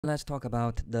Let's talk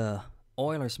about the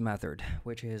Euler's method,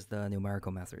 which is the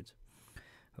numerical methods.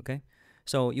 Okay,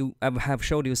 so I have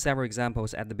showed you several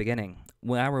examples at the beginning.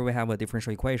 Whenever we have a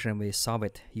differential equation, we solve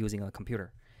it using a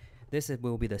computer.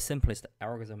 Will be the simplest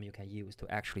algorithm you can use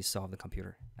to actually solve the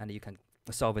computer, and you can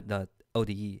solve it the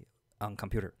ODE on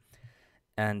computer,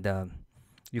 and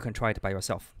you can try it by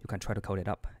yourself. You can try to code it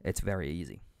up. It's very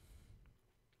easy.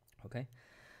 Okay,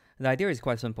 the idea is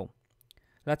quite simple.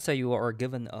 Let's say you were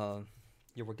given a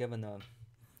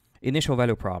initial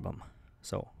value problem.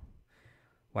 So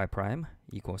y prime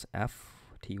equals f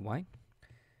t y.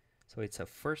 So it's a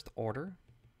first order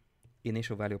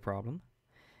initial value problem,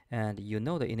 and you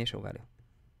know the initial value.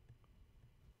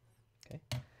 Okay.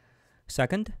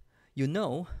 Second, you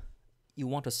know you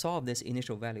want to solve this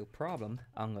initial value problem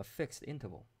on a fixed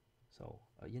interval. So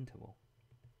an interval.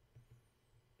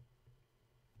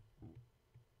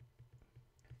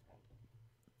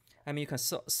 I mean, you can,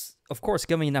 of course,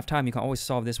 given enough time, you can always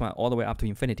solve this one all the way up to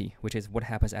infinity, which is what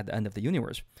happens at the end of the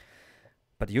universe.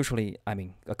 But usually, I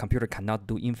mean, a computer cannot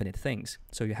do infinite things,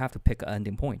 so you have to pick an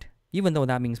ending point. Even though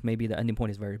that means maybe the ending point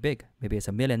is very big, maybe it's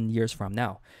 1,000,000 years from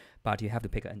now, but you have to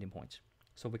pick an ending point.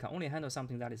 So we can only handle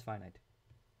something that is finite.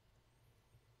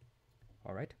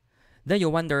 All right. Then you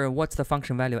wonder what's the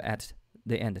function value at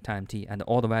the end, time t, and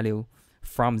all the value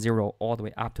from 0 all the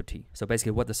way up to t. So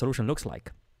basically what the solution looks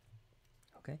like.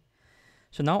 Okay.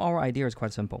 So now our idea is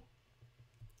quite simple.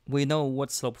 We know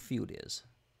what slope field is.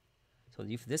 So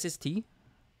if this is t,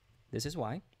 this is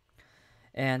y,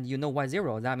 and you know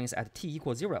y0, that means at t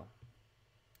equals 0,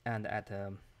 and at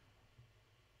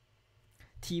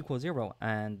t equals 0,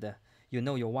 and you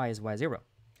know your y is y0.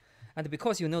 And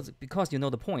because you know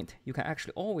the point, you can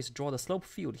actually always draw the slope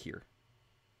field here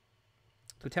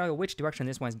to tell you which direction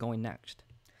this one is going next.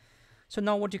 So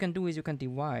now what you can do is you can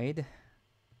divide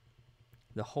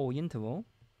the whole interval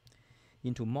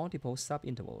into multiple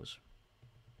subintervals.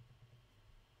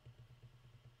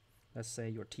 Let's say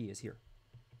your t is here.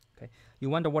 Okay. You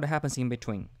wonder what happens in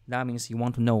between. That means you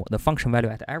want to know the function value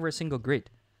at every single grid.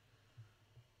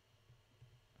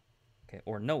 Okay,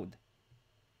 or node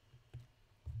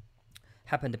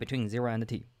happened between 0 and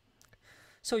t.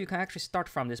 So you can actually start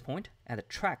from this point and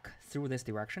track through this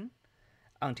direction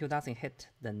until that thing hit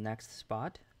the next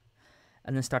spot.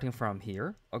 And then starting from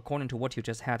here, according to what you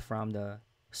just had from the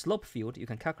slope field, you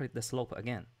can calculate the slope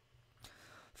again.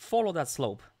 Follow that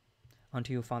slope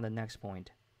until you find the next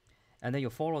point. And then you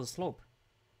follow the slope,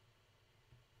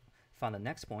 find the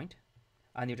next point,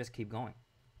 and you just keep going.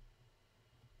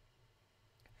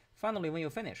 Finally, when you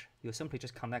finish, you simply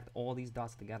just connect all these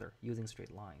dots together using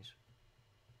straight lines.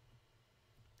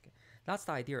 Okay. That's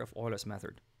the idea of Euler's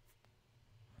method.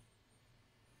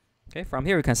 Okay, from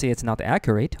here you can see it's not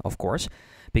accurate, of course,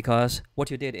 because what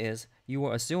you did is you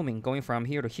were assuming going from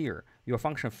here to here, your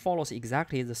function follows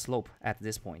exactly the slope at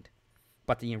this point.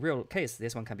 But in real case,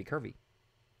 this one can be curvy.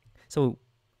 So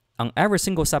on every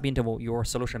single subinterval, your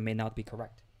solution may not be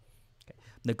correct. Okay.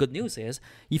 The good news is,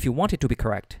 if you want it to be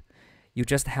correct, you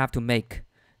just have to make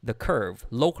the curve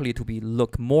locally to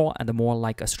look more and more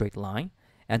like a straight line.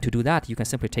 And to do that, you can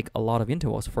simply take a lot of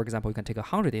intervals. For example, you can take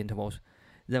 100 intervals.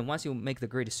 Then once you make the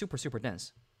grid super, super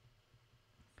dense,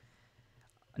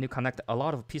 and you connect a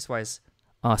lot of piecewise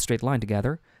straight line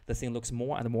together, the thing looks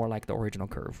more and more like the original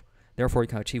curve. Therefore, you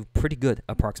can achieve pretty good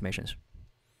approximations.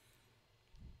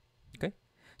 Okay,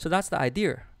 so that's the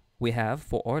idea we have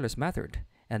for Euler's method.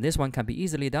 And this one can be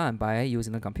easily done by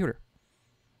using the computer.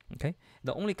 Okay,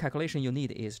 the only calculation you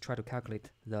need is try to calculate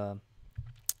the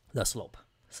slope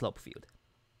field.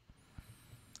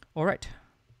 All right,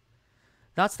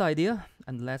 that's the idea,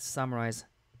 and let's summarize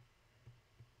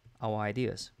our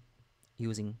ideas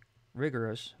using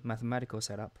rigorous mathematical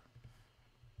setup.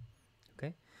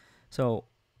 Okay, so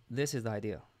this is the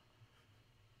idea.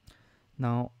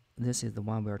 Now this is the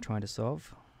one we are trying to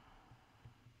solve.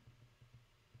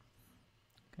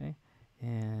 Okay,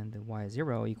 and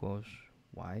y0 equals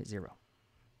y0.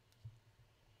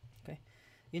 Okay,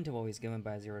 interval is given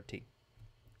by 0t.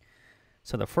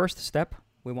 So the first step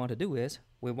we want to do is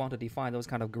we want to define those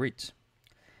kind of grids.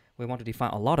 We want to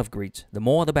define a lot of grids. The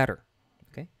more the better.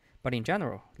 Okay, but in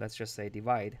general, let's just say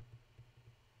divide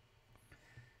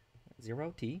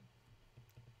 0t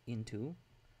into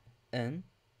n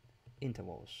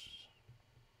intervals.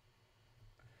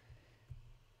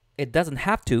 It doesn't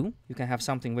have to. You can have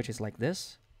something which is like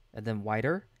this, and then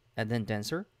wider, and then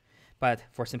denser. But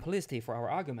for simplicity, for our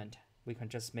argument, we can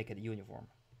just make it uniform,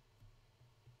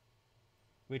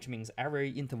 which means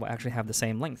every interval actually have the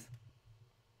same length.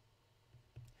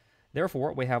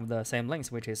 Therefore, we have the same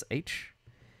length, which is h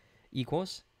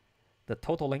equals the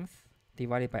total length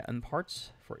divided by n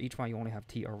parts. For each one, you only have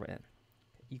t over n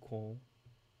equal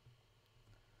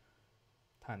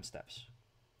time steps.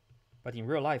 But in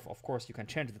real life, of course, you can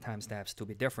change the time steps to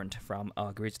be different from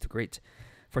grid to grid.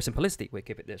 For simplicity, we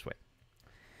keep it this way.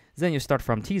 Then you start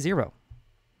from t0,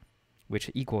 which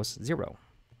equals 0.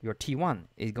 Your t1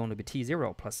 is going to be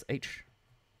t0 plus h.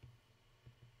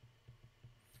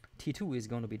 t2 is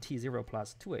going to be t0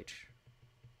 plus 2h.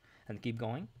 And keep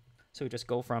going. So you just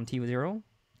go from t0,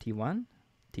 t1,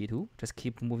 t2, just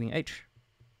keep moving h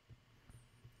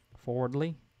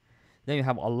forwardly. Then you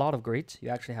have a lot of grids. You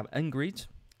actually have n grids.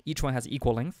 Each one has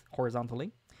equal length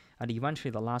horizontally. And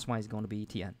eventually the last one is going to be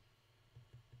tn,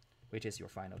 which is your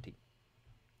final t.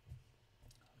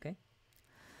 Okay.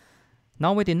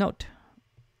 Now we denote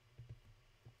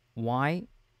yk.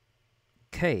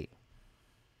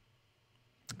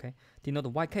 Okay.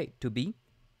 Denote yk to be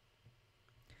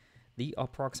the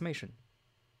approximation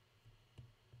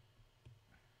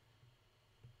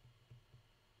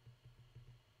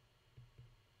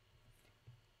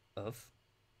of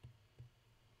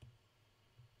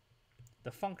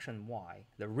the function y,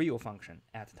 the real function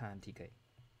at time tk.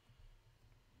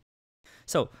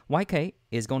 So yk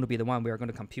is going to be the one we are going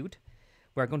to compute.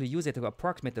 We are going to use it to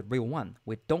approximate the real one.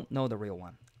 We don't know the real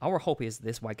one. Our hope is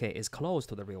this yk is close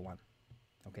to the real one.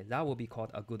 Okay, that will be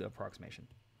called a good approximation.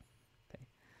 Okay.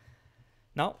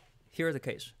 Now, here's the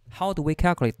case. How do we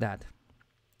calculate that?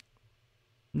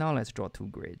 Now let's draw two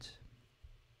grids.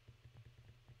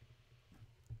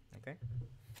 Okay.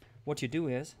 What you do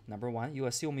is, number one, you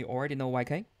assume you already know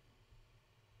yk.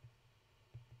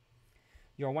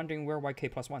 You're wondering where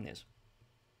yk plus 1 is.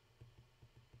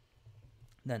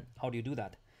 Then, how do you do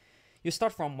that? You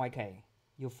start from yk.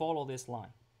 You follow this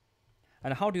line.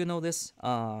 And how do you know this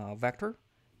vector?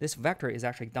 This vector is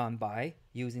actually done by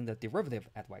using the derivative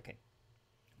at yk.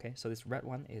 Okay, so this red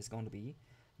one is going to be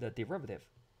the derivative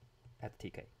at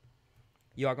tk.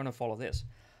 You are going to follow this.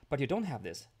 But you don't have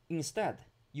this. Instead,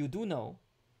 you do know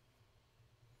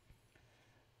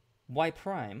y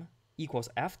prime equals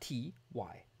ft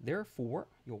y. Therefore,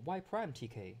 your y prime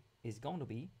tk is going to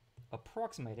be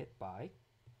approximated by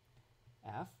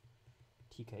f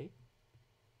tk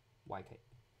yk.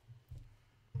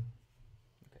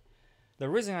 Okay. The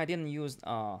reason I didn't use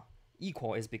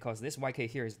equal is because this yk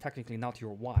here is technically not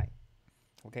your y.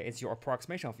 Okay, it's your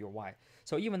approximation of your y.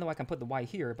 So even though I can put the y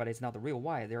here, but it's not the real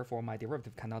y, therefore my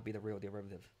derivative cannot be the real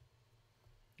derivative.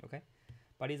 Okay,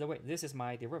 but either way, this is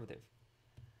my derivative.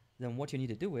 Then what you need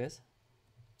to do is,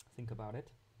 think about it.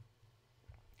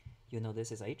 You know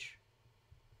this is h.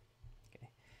 Okay,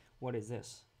 what is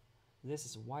this? This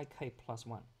is yk plus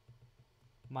 1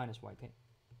 minus yk.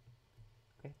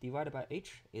 Okay, divided by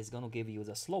h is going to give you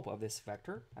the slope of this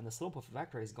vector, and the slope of the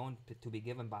vector is going to be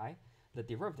given by the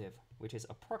derivative, which is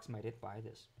approximated by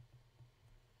this.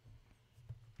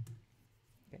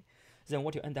 Okay, then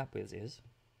what you end up with is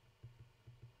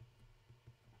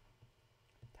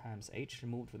times h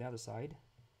moved to the other side,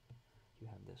 you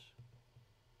have this.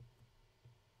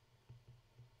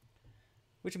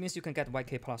 Which means you can get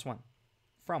yk plus 1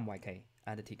 from yk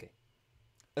and tk.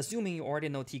 Assuming you already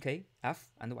know tk,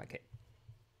 f, and yk.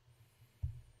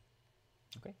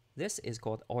 Okay, this is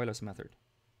called Euler's method.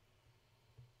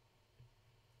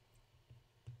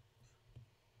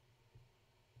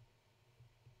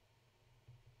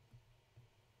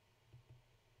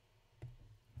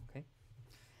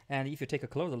 And if you take a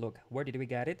closer look, where did we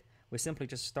get it? We simply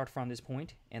just start from this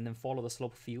point and then follow the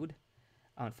slope field.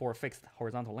 And for a fixed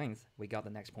horizontal length, we got the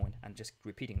next point and just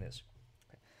repeating this.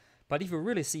 Okay. But if you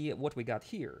really see what we got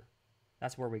here,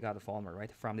 that's where we got the formula,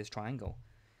 right? From this triangle.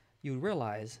 You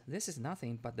realize this is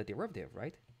nothing but the derivative,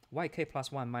 right? Yk plus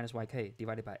 1 minus yk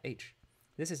divided by h.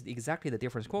 This is exactly the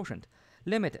difference quotient.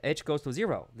 Limit h goes to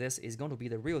 0. This is going to be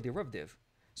the real derivative.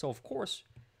 So of course,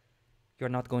 you're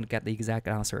not going to get the exact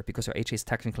answer because your h is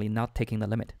technically not taking the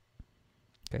limit.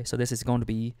 Okay, so this is going to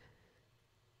be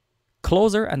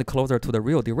closer and closer to the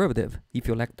real derivative if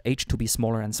you let h to be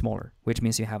smaller and smaller, which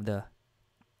means you have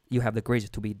the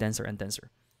grid to be denser and denser.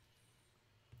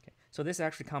 Okay, so this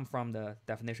actually comes from the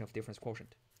definition of difference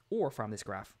quotient or from this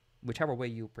graph, whichever way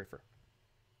you prefer.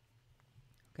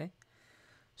 Okay,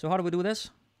 so how do we do this?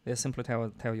 Let's simply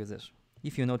tell you this.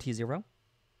 If you know t0,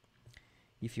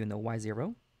 if you know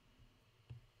y0,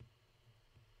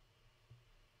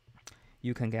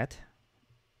 you can get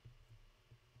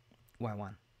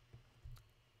y1.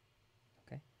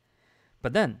 Okay,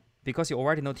 but then because you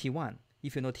already know t1,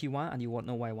 if you know t1 and you want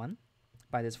to know y1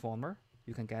 by this formula,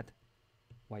 you can get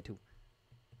y2.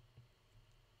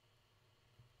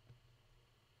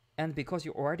 And because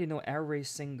you already know every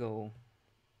single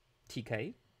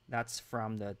tk, that's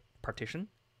from the partition,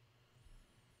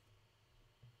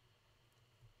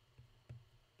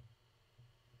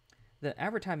 then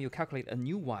every time you calculate a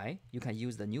new y, you can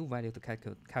use the new value to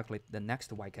calculate the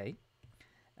next yk,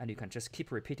 and you can just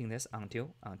keep repeating this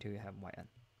until you have yn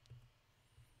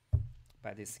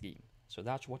by this scheme. So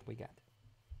that's what we get.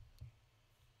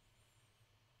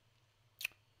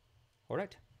 All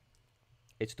right,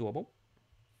 it's doable.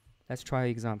 Let's try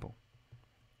example.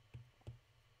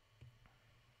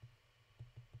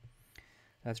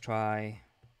 Let's try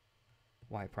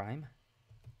y prime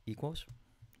equals,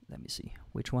 let me see,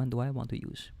 which one do I want to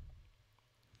use?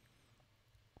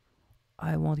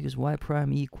 I want to use y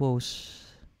prime equals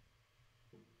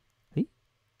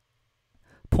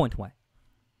point y,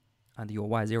 and your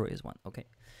y0 is 1. Okay,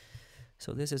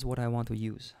 so this is what I want to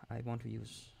use. I want to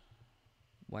use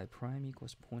y prime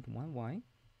equals 0.1y,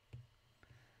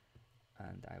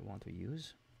 and I want to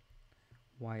use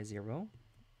y0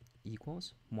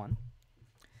 equals 1.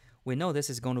 We know this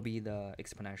is going to be the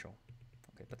exponential,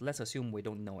 okay, but let's assume we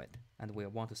don't know it, and we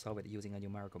want to solve it using a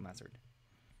numerical method.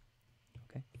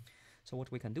 Okay, so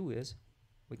what we can do is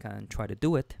we can try to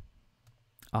do it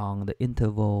on the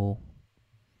interval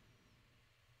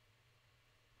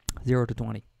 0 to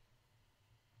 20.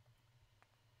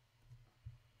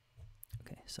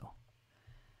 Okay, so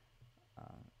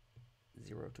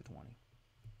 0 to 20.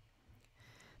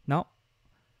 Now,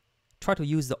 try to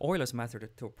use the Euler's method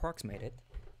to approximate it.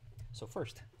 So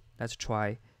first, let's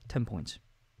try 10 points.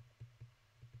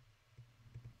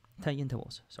 10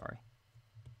 intervals, sorry.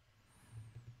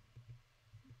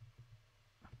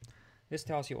 This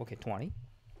tells you, okay, 20.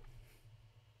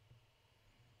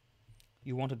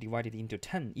 You want to divide it into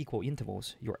 10 equal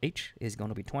intervals. Your h is going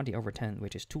to be 20 over 10,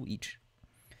 which is 2 each.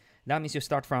 That means you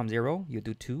start from 0, you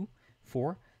do 2,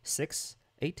 4, 6,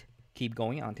 8, keep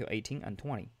going until 18 and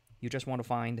 20. You just want to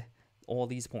find all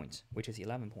these points, which is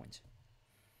 11 points.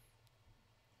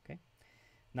 Okay.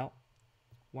 Now,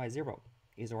 y0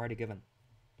 is already given.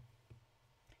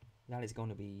 That is going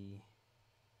to be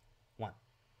 1.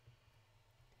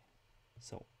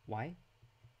 So y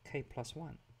k plus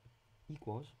 1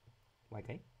 equals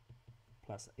yk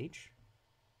plus h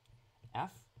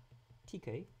f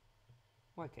tk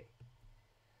yk,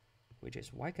 which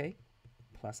is yk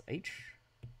plus h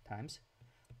times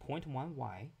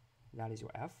 0.1y, that is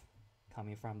your f,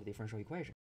 coming from the differential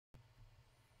equation.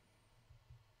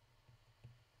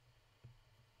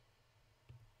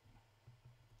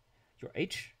 Your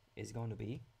h is going to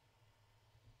be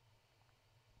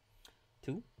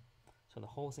 2, so the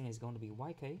whole thing is going to be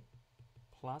yk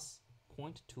plus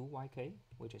 0.2 yk,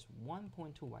 which is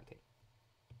 1.2 yk.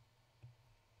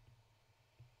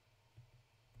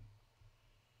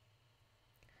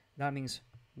 That means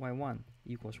y1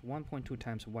 equals 1.2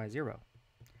 times y0.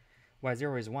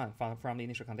 y0 is 1 from the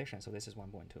initial condition, so this is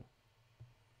 1.2.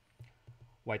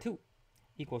 y2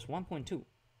 equals 1.2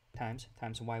 times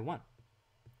y1.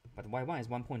 But y1 is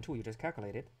 1.2, you just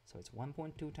calculate it, so it's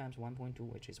 1.2 times 1.2,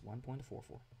 which is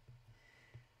 1.44.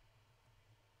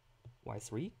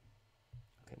 y3, okay,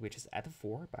 which is at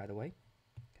 4, by the way.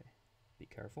 Okay, be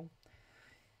careful.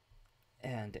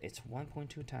 And it's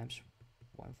 1.2 times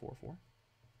 144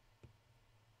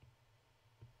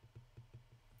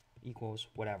 equals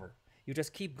whatever. You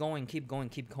just keep going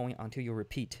until you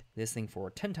repeat this thing for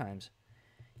 10 times.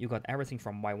 You got everything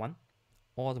from y1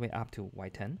 all the way up to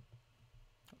y10,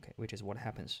 okay, which is what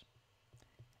happens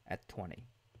at 20.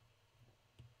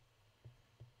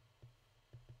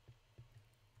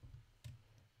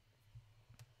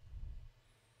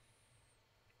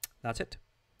 That's it.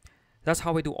 That's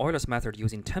how we do Euler's method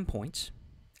using 10 points.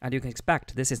 And you can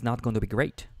expect this is not going to be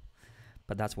great,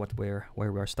 but that's what where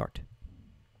we'll start.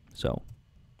 So,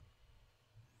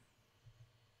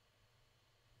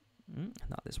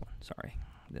 not this one, sorry,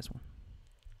 this one.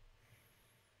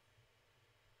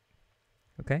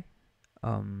 Okay.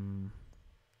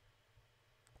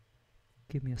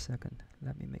 Give me a second.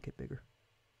 Let me make it bigger.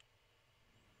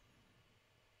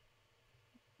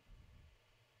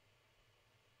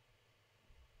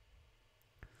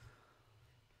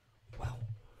 Wow.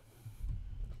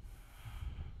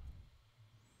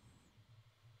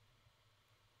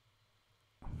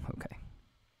 Okay.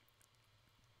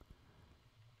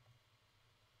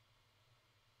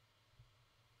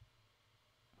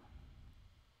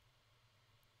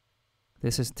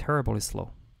 This is terribly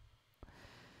slow.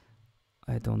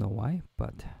 I don't know why,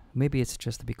 but maybe it's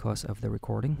just because of the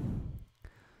recording.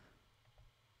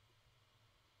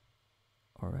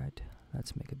 All right,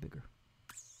 let's make it bigger.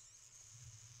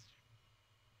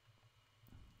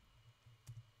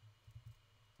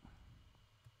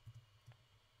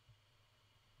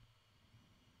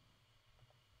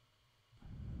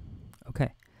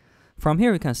 Okay, from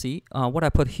here you can see what I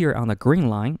put here on the green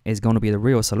line is going to be the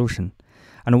real solution.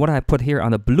 And what I put here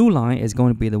on the blue line is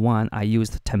going to be the one I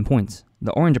used 10 points.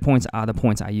 The orange points are the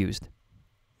points I used.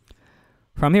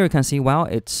 From here you can see, well,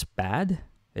 it's bad.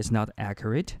 It's not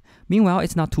accurate. Meanwhile,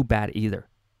 it's not too bad either.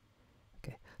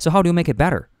 Okay. So how do you make it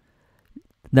better?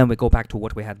 Then we go back to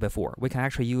what we had before. We can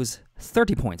actually use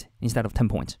 30 points instead of 10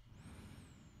 points.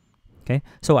 Okay,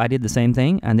 so I did the same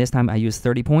thing, and this time I used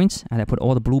 30 points, and I put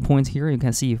all the blue points here. You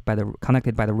can see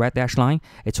connected by the red dashed line,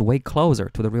 it's way closer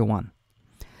to the real one.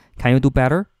 Can you do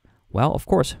better? Well, of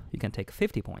course, you can take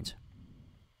 50 points.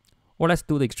 Or let's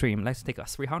do the extreme. Let's take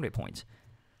 300 points.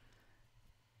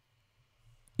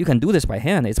 You can do this by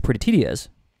hand. It's pretty tedious.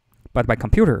 But by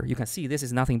computer, you can see this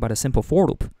is nothing but a simple for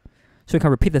loop. So you can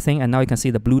repeat the thing, and now you can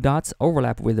see the blue dots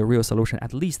overlap with the real solution,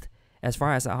 at least as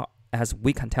far as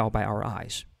we can tell by our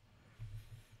eyes.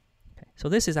 Okay. So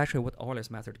this is actually what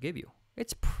Euler's method gives you.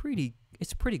 It's pretty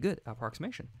good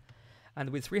approximation. And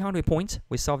with 300 points,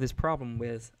 we solve this problem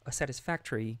with a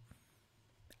satisfactory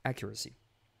accuracy.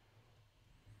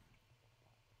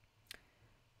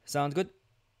 Sounds good?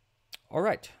 All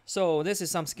right, so this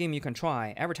is some scheme you can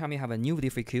try. Every time you have a new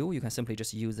diffq, you can simply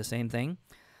just use the same thing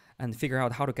and figure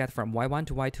out how to get from y1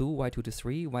 to y2, y2 to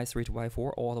 3, y3 to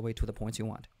y4, all the way to the points you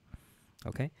want.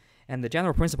 Okay, and the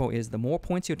general principle is the more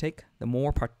points you take, the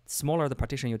more smaller the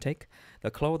partition you take, the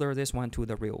closer this one to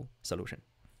the real solution.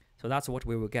 So that's what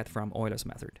we will get from Euler's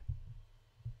method.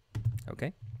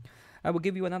 Okay, I will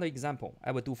give you another example.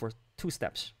 I will do for 2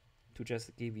 steps to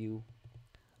just give you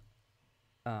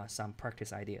some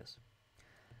practice ideas.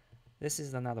 This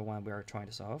is another one we are trying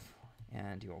to solve,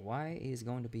 and your y is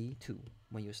going to be 2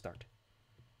 when you start.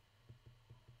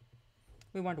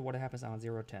 We wonder what happens on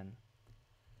 0, 10.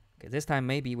 Okay, this time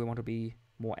maybe we want to be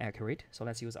more accurate, so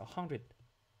let's use 100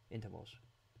 intervals.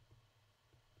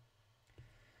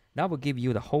 That will give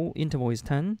you the whole interval is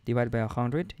 10 divided by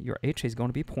 100. Your h is going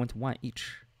to be 0.1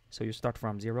 each. So you start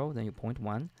from 0, then you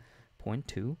 0.1,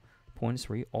 0.2,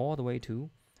 0.3, all the way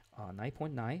to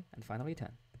 9.9, and finally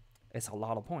 10. It's a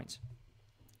lot of points.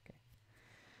 Okay.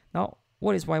 Now,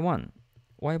 what is y1?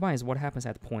 y1 is what happens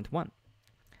at 0.1.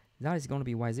 That is going to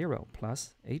be y0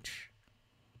 plus h.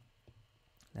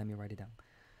 Let me write it down.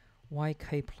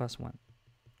 yk plus 1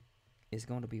 is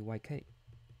going to be yk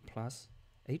plus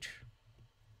h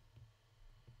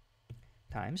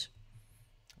times,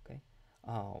 okay,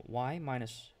 y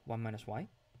minus 1 minus y.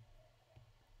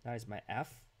 That is my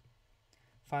f.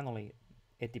 Finally,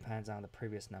 it depends on the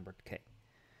previous number k.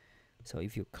 So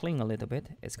if you clean a little bit,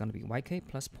 it's going to be yk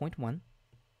plus 0.1,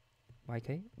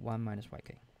 yk, 1 minus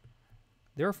yk.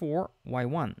 Therefore,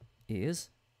 y1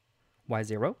 is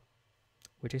y0,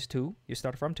 which is 2. You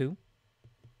start from 2.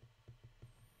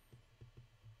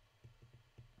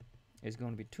 It's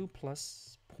going to be 2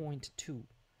 plus 0.2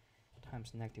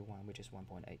 times negative 1, which is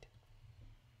 1.8.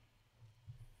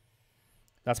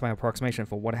 That's my approximation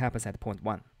for what happens at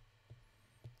 0.1.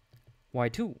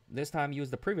 y2, this time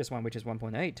use the previous one, which is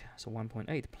 1.8. So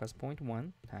 1.8 plus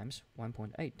 0.1 times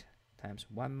 1.8 times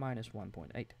 1 minus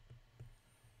 1.8.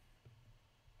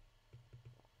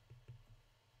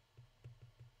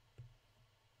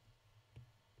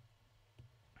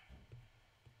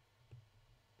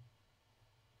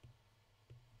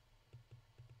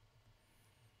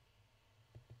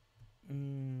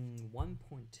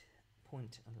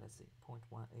 Let's see,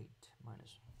 0.18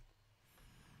 minus.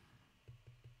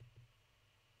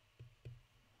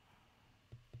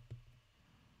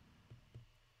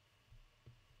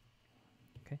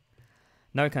 Okay.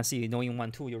 Now you can see, knowing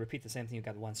 1, 2, you repeat the same thing, you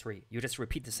get 1, 3. You just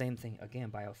repeat the same thing again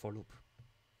by a for loop.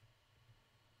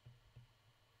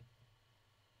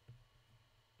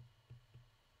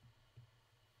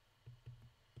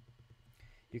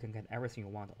 You can get everything you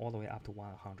want all the way up to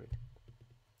 100.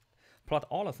 Plot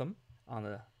all of them on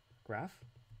the graph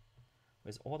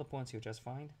with all the points you just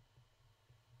find.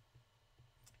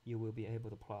 You will be able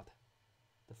to plot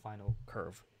the final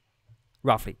curve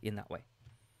roughly in that way.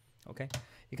 Okay,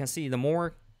 you can see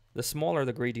the smaller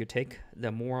the grid you take,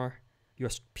 the more your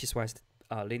piecewise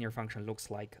linear function looks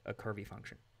like a curvy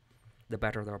function, the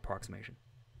better the approximation.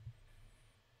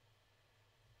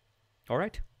 All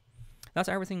right, that's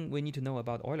everything we need to know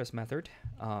about Euler's method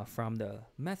from the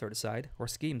method side or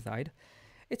scheme side.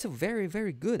 It's a very,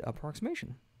 very good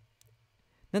approximation.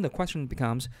 Then the question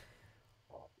becomes,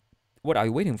 what are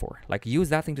you waiting for? Like, use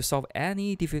that thing to solve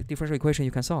any differential equation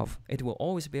you can solve. It will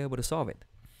always be able to solve it.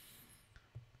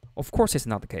 Of course, it's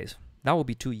not the case. That would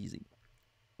be too easy.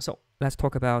 So let's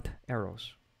talk about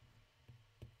arrows.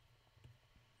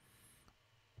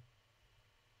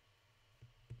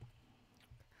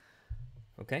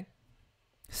 Okay,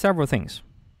 several things.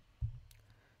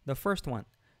 The first one,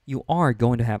 you are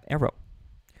going to have arrow.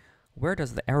 where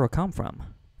does the error come from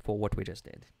for what we just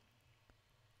did?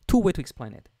 Two ways to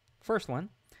explain it. First one,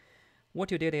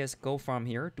 what you did is go from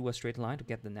here, do a straight line to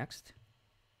get the next.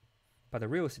 But the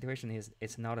real situation is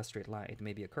it's not a straight line, it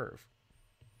may be a curve.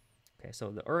 Okay,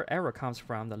 so the error comes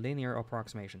from the linear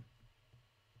approximation.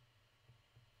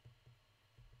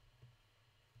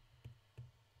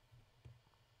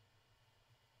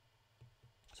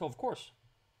 So of course,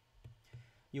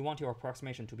 you want your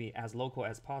approximation to be as local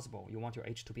as possible. You want your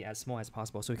h to be as small as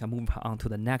possible so you can move on to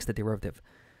the next derivative,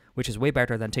 which is way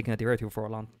better than taking a derivative for a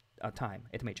long time.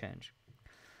 It may change.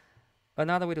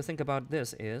 Another way to think about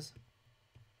this is,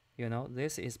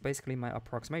 this is basically my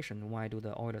approximation when I do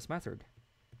the Euler's method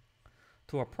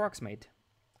to approximate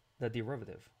the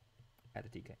derivative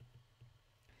at dk.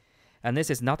 And this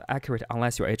is not accurate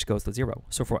unless your h goes to 0.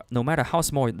 So for no matter how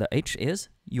small the h is,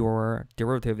 your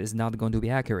derivative is not going to be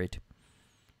accurate.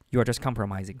 You are just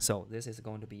compromising. So this is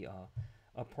going to be a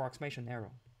approximation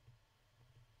error.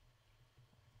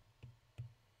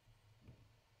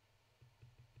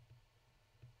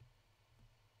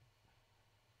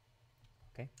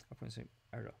 Okay, approximation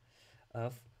error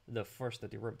of the first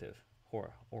derivative,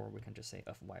 or we can just say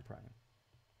of y prime.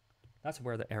 That's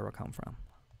where the error comes from.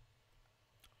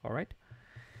 All right.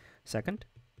 Second,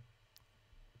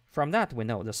 from that we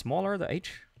know the smaller the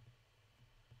h,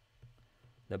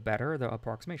 the better the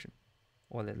approximation,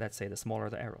 or let's say the smaller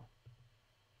the error.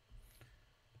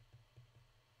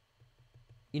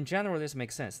 In general, this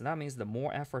makes sense. That means the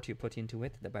more effort you put into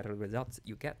it, the better results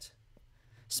you get.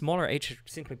 Smaller h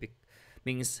simply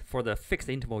means for the fixed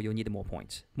interval you need more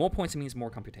points. More points means more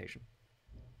computation.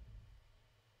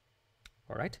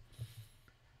 All right.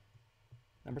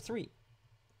 Number 3.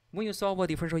 When you solve a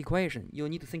differential equation, you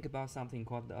need to think about something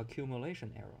called the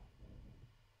accumulation error.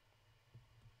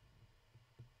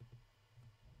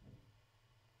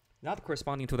 Not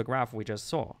corresponding to the graph we just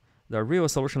saw. The real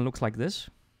solution looks like this.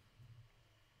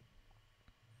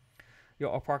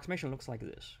 Your approximation looks like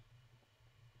this.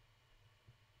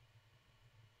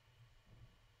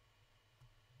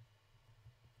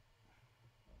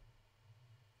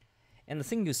 And the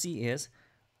thing you see is,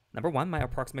 number 1, my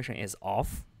approximation is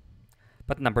off.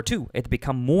 But number 2, it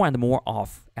becomes more and more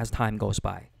off as time goes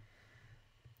by.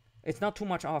 It's not too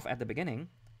much off at the beginning.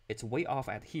 It's way off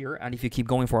at here. And if you keep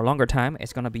going for a longer time,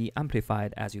 it's going to be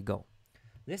amplified as you go.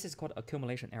 This is called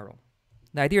accumulation error.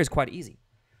 The idea is quite easy.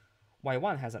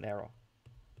 y1 has an error.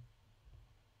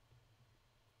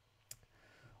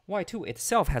 y2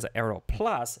 itself has an error.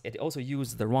 Plus, it also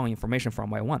used the wrong information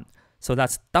from y1. So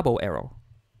that's double error.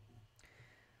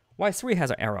 y3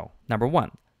 has an error. Number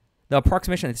 1. The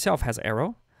approximation itself has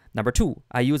error. Number 2,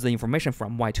 I use the information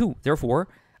from y2. Therefore,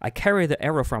 I carry the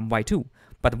error from y2.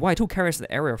 But y2 carries the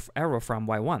error from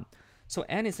y1. So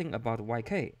anything about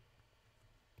yk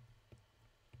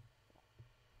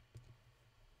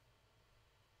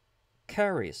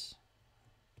carries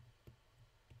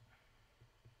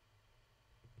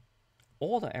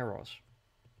all the errors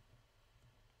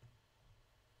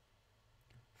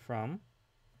from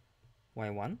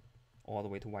y1 all the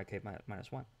way to yk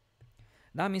minus 1.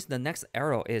 That means the next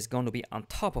error is going to be on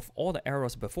top of all the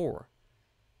errors before,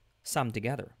 summed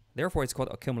together. Therefore, it's called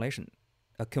accumulation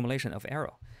of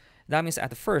error. That means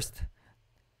at first,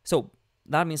 so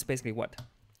that means basically what?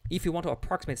 If you want to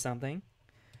approximate something,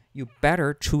 you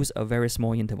better choose a very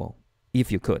small interval, if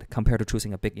you could, compared to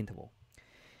choosing a big interval.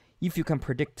 If you can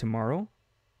predict tomorrow,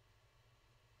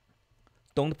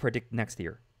 don't predict next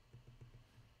year.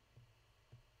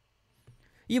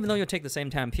 Even though you take the same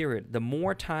time period, the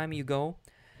more time you go,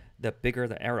 the bigger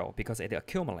the error because it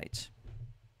accumulates.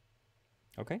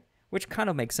 Okay? Which kind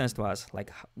of makes sense to us.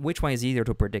 Like, which one is easier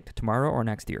to predict, tomorrow or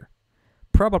next year?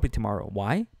 Probably tomorrow.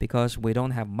 Why? Because we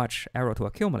don't have much error to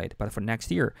accumulate. But for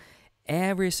next year,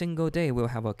 every single day we'll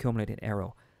have accumulated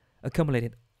error.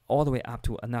 Accumulated all the way up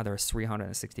to another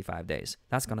 365 days.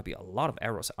 That's going to be a lot of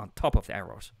errors on top of the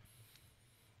errors.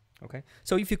 Okay?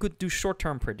 So if you could do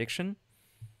short-term prediction,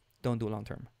 don't do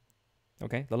long-term.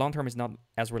 Okay? The long-term is not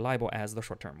as reliable as the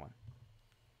short-term one.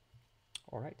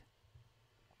 All right.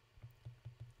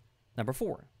 Number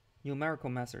 4, numerical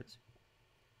methods.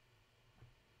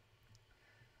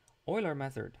 Euler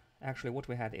method, actually what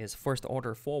we had is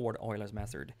first-order forward Euler's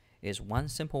method is one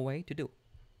simple way to do.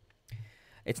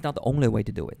 It's not the only way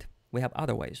to do it. We have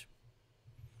other ways.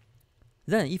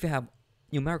 Then if you have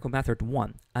numerical method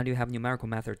 1 and you have numerical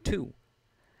method 2,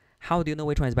 how do you know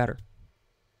which one is better?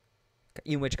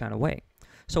 In which kind of way?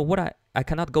 So what I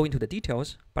cannot go into the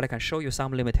details, but I can show you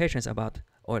some limitations about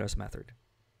Euler's method.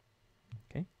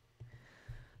 Okay.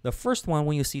 The first one,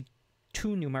 when you see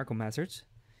 2 numerical methods,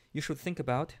 you should think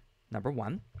about number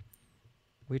 1,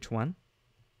 which one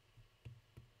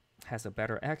has a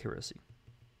better accuracy.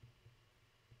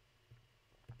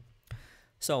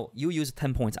 So you use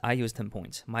 10 points, I use 10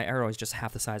 points. My arrow is just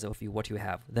half the size of what you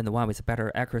have. Then the one with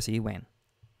better accuracy win.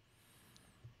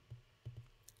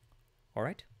 All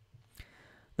right.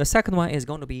 The second one is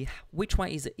going to be which one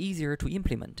is easier to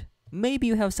implement. Maybe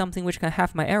you have something which can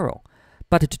have my arrow,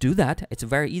 but to do that, it's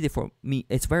very easy for me.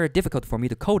 It's very difficult for me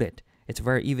to code it. It's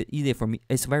very easy for me.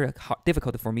 It's very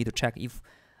difficult for me to check if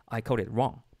I code it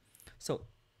wrong. So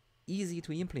easy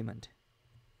to implement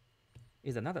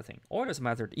is another thing. Euler's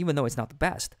method, even though it's not the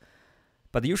best,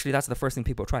 but usually that's the first thing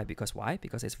people try. Because why?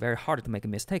 Because it's very hard to make a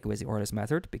mistake with the Euler's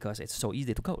method because it's so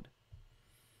easy to code.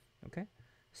 Okay,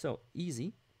 so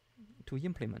easy to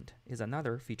implement is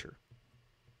another feature.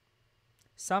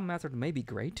 Some method may be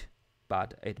great,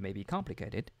 but it may be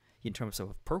complicated in terms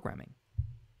of programming.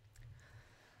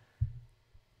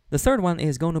 The third one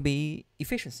is going to be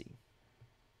efficiency.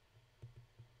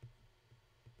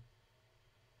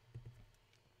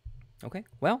 Okay,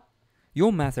 well,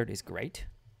 your method is great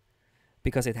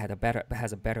because it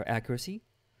has a better accuracy,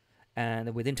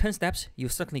 and within 10 steps, you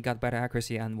certainly got better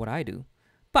accuracy than what I do.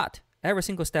 But every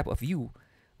single step of you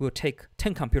will take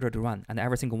 10 computers to run, and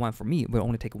every single one for me will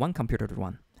only take 1 computer to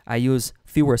run. I use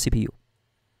fewer CPU.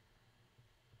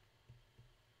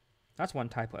 That's one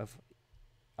type of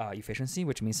efficiency,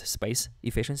 which means space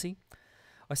efficiency.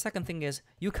 A second thing is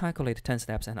you calculate 10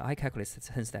 steps and I calculate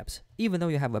 10 steps, even though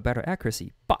you have a better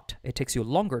accuracy, but it takes you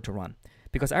longer to run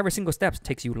because every single step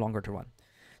takes you longer to run.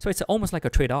 So it's almost like a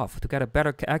trade-off. To get a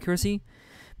better accuracy,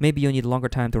 maybe you need longer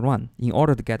time to run in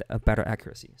order to get a better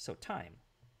accuracy. So time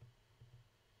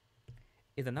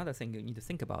is another thing you need to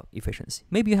think about efficiency.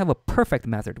 Maybe you have a perfect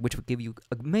method which will give you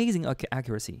amazing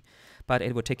accuracy, but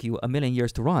it will take you 1,000,000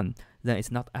 years to run, then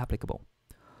it's not applicable.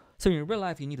 So in real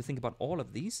life, you need to think about all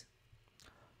of these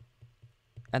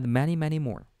and many, many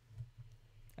more.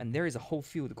 And there is a whole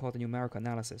field called numerical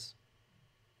analysis,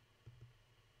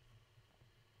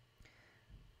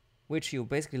 which you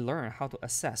basically learn how to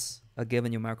assess a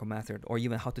given numerical method, or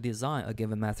even how to design a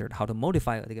given method, how to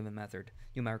modify a given method,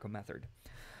 numerical method.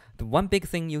 The one big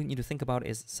thing you need to think about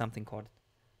is something called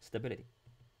stability.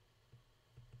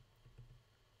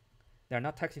 They're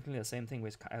not technically the same thing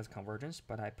as convergence,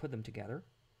 but I put them together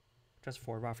just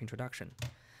for a rough introduction.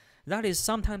 That is,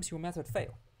 sometimes your method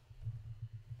fails.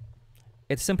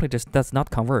 It simply just does not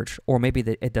converge, or maybe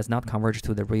it does not converge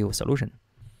to the real solution.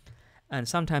 And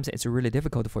sometimes it's really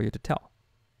difficult for you to tell.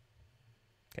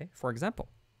 Okay, for example,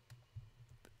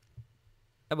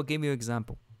 I will give you an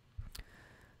example.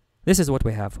 This is what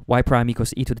we have. Y prime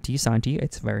equals e to the t sine t.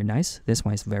 It's very nice. This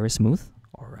one is very smooth.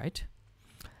 All right.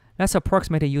 Let's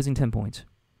approximate it using 10 points.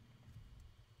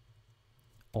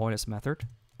 Euler's method.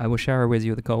 I will share with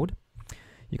you the code.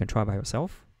 You can try by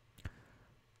yourself.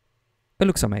 It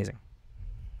looks amazing,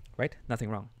 right? Nothing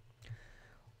wrong.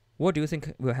 What do you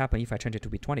think will happen if I change it to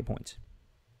be 20 points?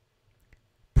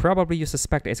 Probably you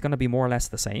suspect it's going to be more or less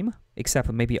the same,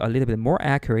 except maybe a little bit more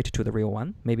accurate to the real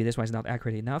one. Maybe this one is not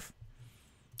accurate enough.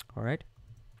 All right.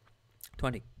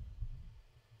 20.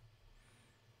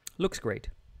 Looks great.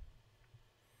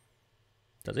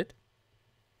 Does it?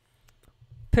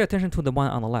 Pay attention to the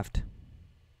one on the left.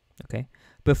 Okay.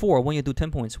 Before, when you do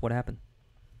 10 points, what happened?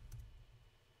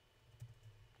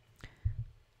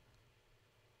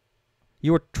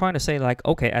 You were trying to say like,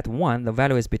 okay, at 1, the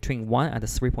value is between 1 and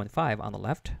 3.5 on the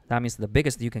left. That means the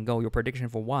biggest you can go, your prediction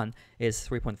for 1 is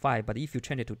 3.5. But if you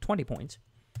change it to 20 points,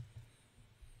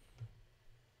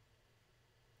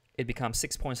 it becomes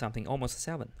 6 point something, almost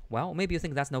 7. Well, maybe you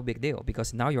think that's no big deal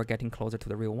because now you're getting closer to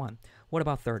the real one. What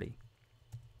about 30?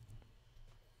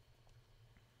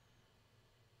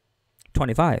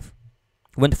 25.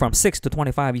 Went from 6 to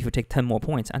 25 if you take 10 more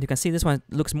points. And you can see this one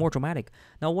looks more dramatic.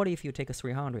 Now, what if you take a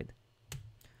 300?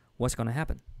 What's going to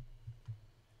happen?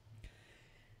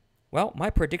 Well,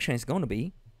 my prediction is going to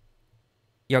be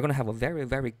you're going to have a very,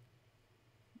 very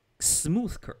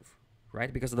smooth curve,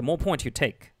 right? Because the more points you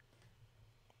take,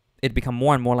 it becomes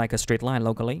more and more like a straight line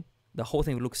locally. The whole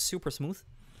thing looks super smooth,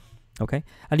 okay?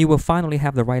 And you will finally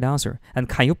have the right answer. And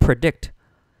can you predict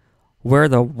where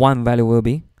the one value will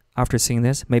be after seeing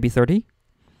this? Maybe 30?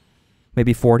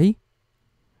 Maybe 40?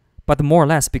 But more or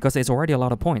less, because it's already a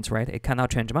lot of points, right? It cannot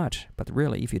change much. But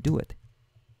really, if you do it.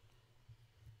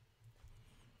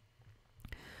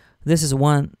 This is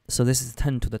 1, so this is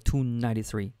 10 to the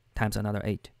 293 times another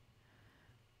 8.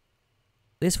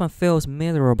 This one fails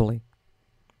miserably.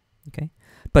 Okay,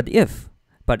 but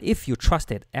if you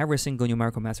trusted every single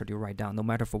numerical method you write down, no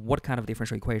matter for what kind of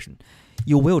differential equation,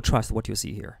 you will trust what you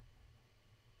see here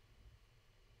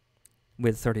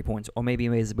with 30 points, or maybe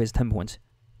with 10 points.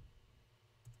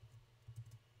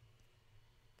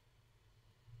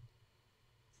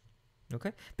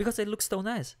 Okay? Because it looks so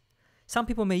nice. Some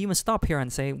people may even stop here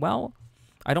and say, well,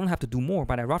 I don't have to do more,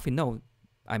 but I roughly know,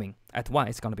 I mean, at 1,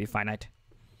 it's going to be finite.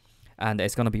 And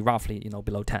it's going to be roughly,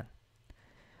 below 10.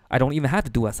 I don't even have to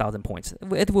do 1,000 points.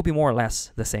 It will be more or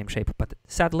less the same shape, but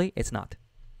sadly, it's not.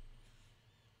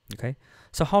 Okay?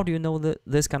 So how do you know that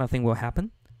this kind of thing will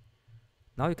happen?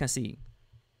 Now you can see,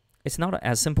 it's not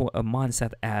as simple a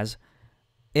mindset as,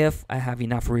 if I have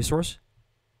enough resource,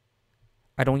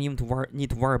 I don't even need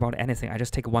to worry about anything. I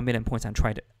just take 1 million points and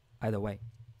try it either way.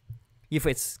 If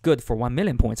it's good for 1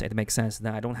 million points, it makes sense.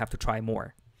 Then I don't have to try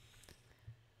more.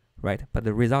 Right? But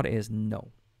the result is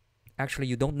no. Actually,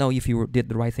 you don't know if you did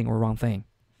the right thing or wrong thing,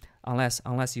 unless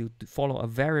you follow a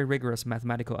very rigorous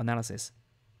mathematical analysis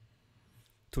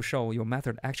to show your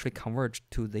method actually converged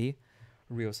to the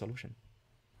real solution.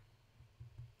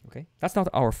 Okay? That's not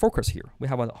our focus here. We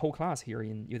have a whole class here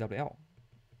in UWL.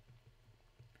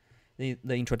 The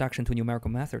introduction to numerical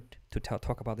method to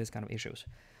talk about these kind of issues.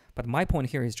 But my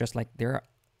point here is just like the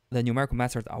numerical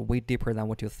methods are way deeper than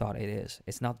what you thought it is.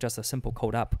 It's not just a simple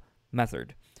code up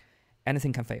method.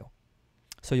 Anything can fail.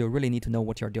 So you really need to know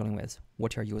what you're dealing with,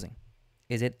 what you're using.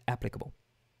 Is it applicable?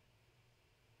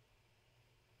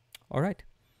 All right.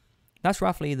 That's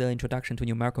roughly the introduction to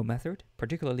numerical method,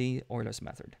 particularly Euler's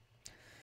method.